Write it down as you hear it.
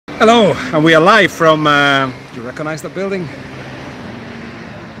Hello, and we are live from, do you recognize the building?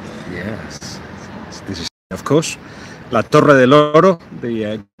 Yes, this is, of course, La Torre del Oro,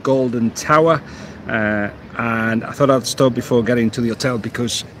 the Golden Tower. And I thought I'd stop before getting to the hotel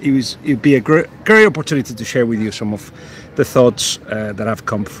because it'd be a great opportunity to share with you some of the thoughts that have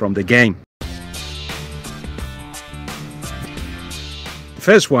come from the game. The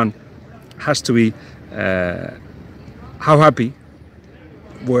first one has to be how happy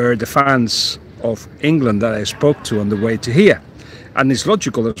were the fans of England that I spoke to on the way to here, and it's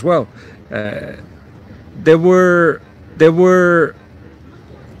logical as well. They were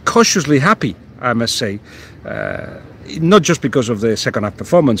cautiously happy, I must say, not just because of the second half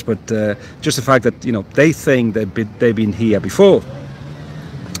performance, but just the fact that they think they've been here before,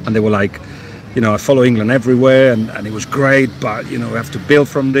 and they were like, I follow England everywhere, and it was great, but we have to build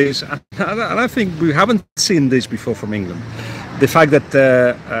from this, and I think we haven't seen this before from England. The fact that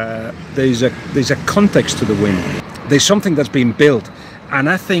there's a context to the win. There's something that's been built, and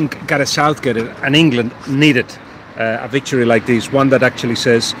I think Gareth Southgate and England needed a victory like this, one that actually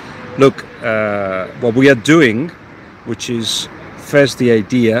says, look, what we are doing, which is first the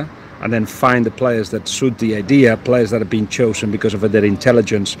idea, and then find the players that suit the idea, players that have been chosen because of their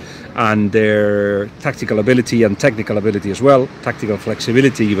intelligence and their tactical ability and technical ability as well, tactical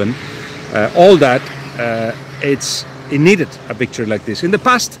flexibility even. All that, it needed a victory like this. In the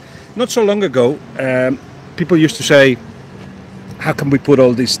past, not so long ago, people used to say, how can we put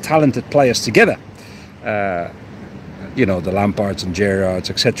all these talented players together? The Lampards and Gerrards,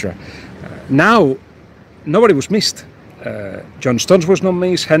 etc. Now, nobody was missed. John Stones was not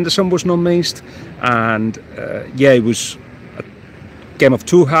missed, Henderson was not missed, and it was a game of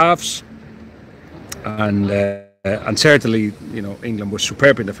two halves, and certainly, England was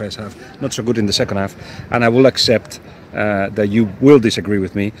superb in the first half, not so good in the second half. And I will accept that you will disagree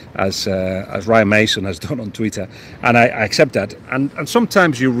with me, as Ryan Mason has done on Twitter, and I accept that. And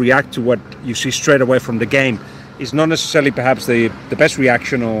sometimes you react to what you see straight away from the game. It's not necessarily perhaps the best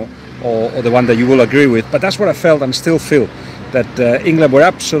reaction or the one that you will agree with, but that's what I felt and still feel, that England were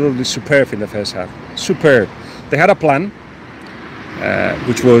absolutely superb in the first half. Superb. They had a plan,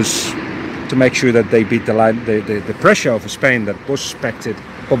 which was to make sure that they beat the pressure of Spain that was expected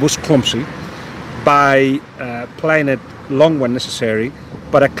but was clumsy, by playing it long when necessary,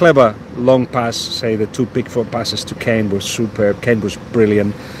 but a clever long pass, say the two Pickford passes to Kane was superb. Kane was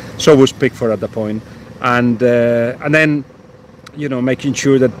brilliant, so was Pickford at the point, and then making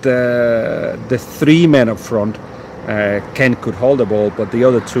sure that the three men up front, Kane could hold the ball, but the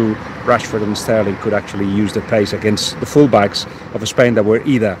other two, Rashford and Sterling, could actually use the pace against the fullbacks of Spain that were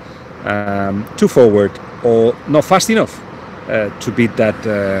either too forward or not fast enough to beat that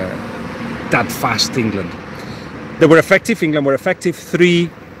fast England. They were effective. England were effective. 3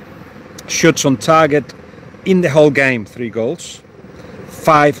 shots on target in the whole game, 3 goals,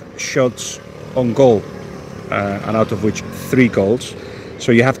 5 shots on goal, and out of which 3 goals.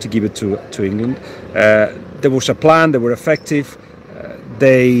 So you have to give it to England. There was a plan. They were effective.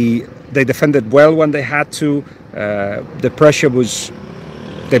 They defended well when they had to. The pressure was,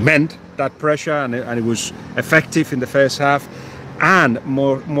 they meant that pressure, and it was effective in the first half. And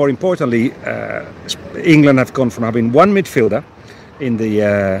more importantly, England have gone from having one midfielder in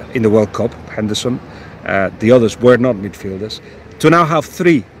the World Cup, Henderson. The others were not midfielders, to now have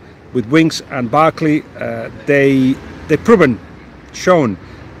 3 with Winks and Barkley. They've shown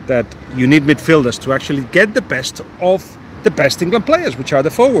that you need midfielders to actually get the best of the best England players, which are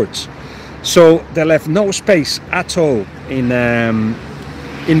the forwards. So they left no space at all in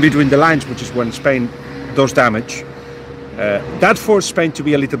between the lines, which is when Spain does damage. That forced Spain to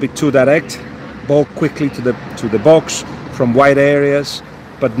be a little bit too direct, ball quickly to the box from wide areas,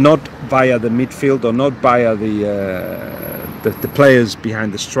 but not via the midfield, or not via the players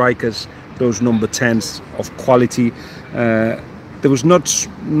behind the strikers, those number 10s of quality. There was not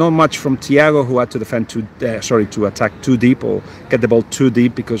much from Thiago, who had to defend to attack too deep or get the ball too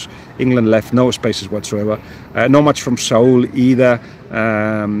deep, because England left no spaces whatsoever. Not much from Saul either,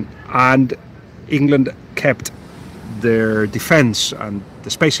 and England kept their defence and the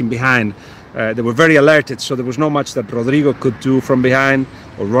spacing behind. They were very alerted, so there was not much that Rodrigo could do from behind,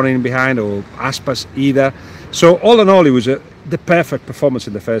 or running behind, or Aspas either. So all in all, it was the perfect performance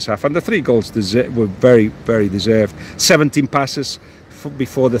in the first half, and the 3 goals were very, very deserved. 17 passes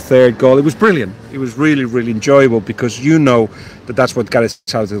before the 3rd goal. It was brilliant. It was really, really enjoyable, because that's what Gareth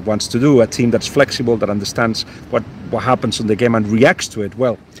Southgate wants to do, a team that's flexible, that understands what happens in the game and reacts to it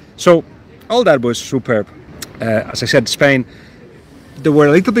well. So all that was superb. As I said, Spain, they were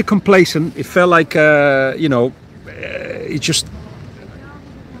a little bit complacent. It felt like, it just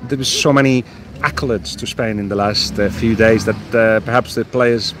there was so many accolades to Spain in the last few days that perhaps the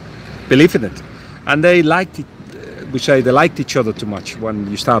players believe in it, and they liked it. We say they liked each other too much when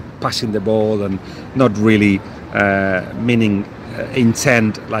you start passing the ball and not really meaning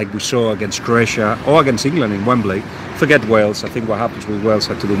intent like we saw against Croatia or against England in Wembley. Forget Wales. I think what happens with Wales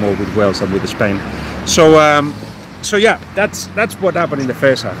had to do more with Wales than with Spain. So yeah, that's what happened in the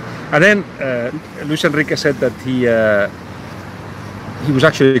first half. And then Luis Enrique said that he was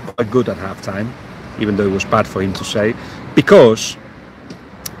actually quite good at half-time, even though it was bad for him to say, because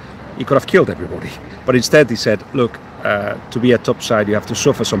he could have killed everybody. But instead he said, look, to be a top side you have to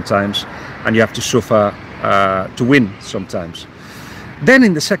suffer sometimes, and you have to suffer to win sometimes. Then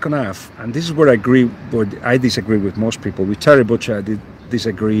in the second half, and this is where I disagree with most people. With Terry Butcher I did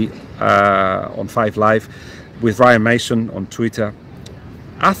disagree on 5 Live, with Ryan Mason on Twitter.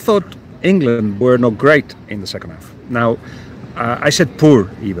 I thought England were not great in the second half. Now, I said poor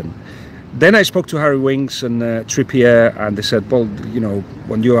even. Then I spoke to Harry Winks and Trippier, and they said, well, you know,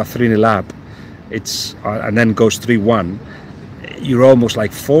 when you are 3-0 up, it's and then goes 3-1, you're almost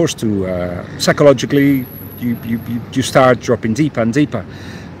like forced to psychologically you start dropping deeper and deeper.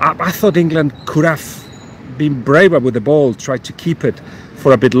 I thought England could have been braver with the ball, tried to keep it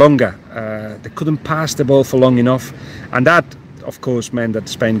for a bit longer. They couldn't pass the ball for long enough, and that of course meant that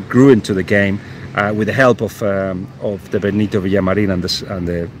Spain grew into the game with the help of the Benito Villamarin and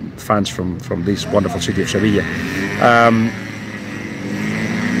the fans from this wonderful city of Seville.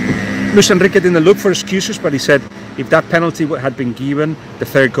 Luis Enrique didn't look for excuses, but he said if that penalty had been given, the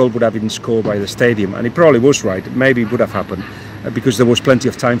third goal would have been scored by the stadium, and he probably was right. Maybe it would have happened because there was plenty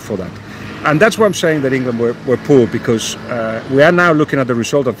of time for that. And that's why I'm saying that England were poor, because we are now looking at the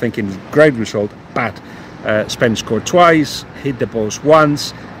result and thinking, great result, bad. Spain scored twice, hit the post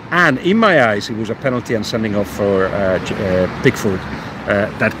once, and in my eyes it was a penalty and sending off for Pickford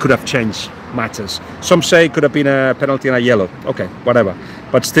that could have changed matters. Some say it could have been a penalty and a yellow. Okay, whatever.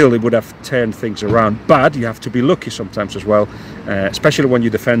 But still, it would have turned things around. But you have to be lucky sometimes as well, especially when you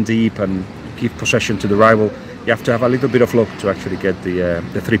defend deep and give possession to the rival. You have to have a little bit of luck to actually get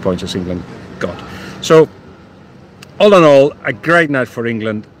the 3 points as England got. So, all in all, a great night for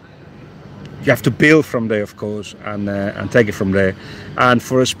England. You have to build from there, of course, and take it from there. And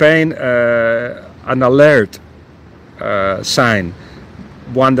for Spain, an alert sign,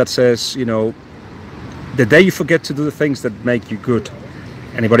 one that says, you know, the day you forget to do the things that make you good,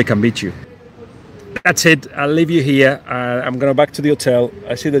 anybody can beat you. That's it. I'll leave you here. I'm going back to the hotel.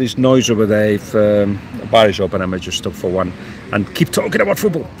 I see there is noise over there. If a bar is open, I might just stop for one and keep talking about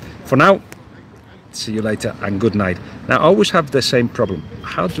football. For now, see you later and good night. Now, I always have the same problem.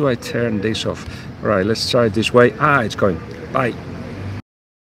 How do I turn this off? Right, let's try it this way. It's going. Bye.